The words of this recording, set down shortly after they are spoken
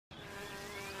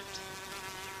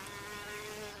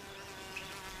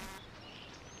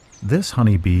This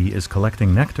honeybee is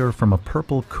collecting nectar from a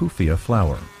purple kufia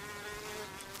flower.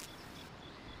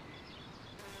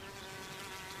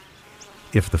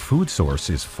 If the food source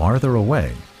is farther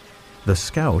away, the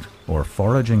scout, or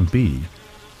foraging bee,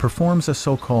 performs a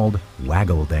so-called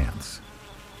waggle dance.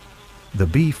 The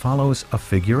bee follows a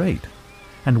figure 8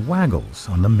 and waggles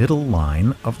on the middle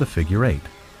line of the figure 8.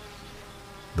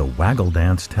 The waggle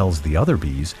dance tells the other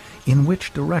bees in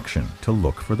which direction to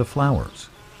look for the flowers.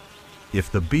 If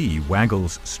the bee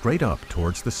waggles straight up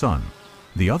towards the sun,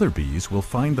 the other bees will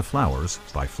find the flowers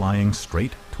by flying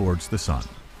straight towards the sun.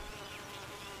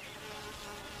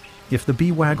 If the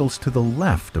bee waggles to the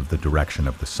left of the direction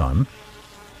of the sun,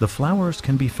 the flowers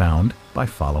can be found by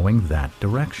following that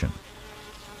direction.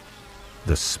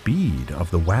 The speed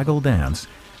of the waggle dance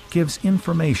gives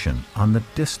information on the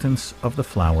distance of the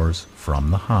flowers from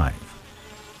the hive.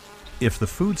 If the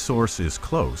food source is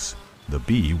close, the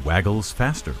bee waggles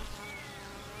faster.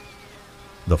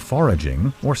 The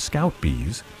foraging or scout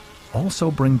bees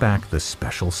also bring back the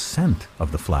special scent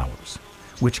of the flowers,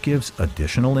 which gives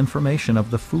additional information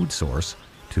of the food source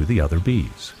to the other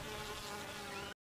bees.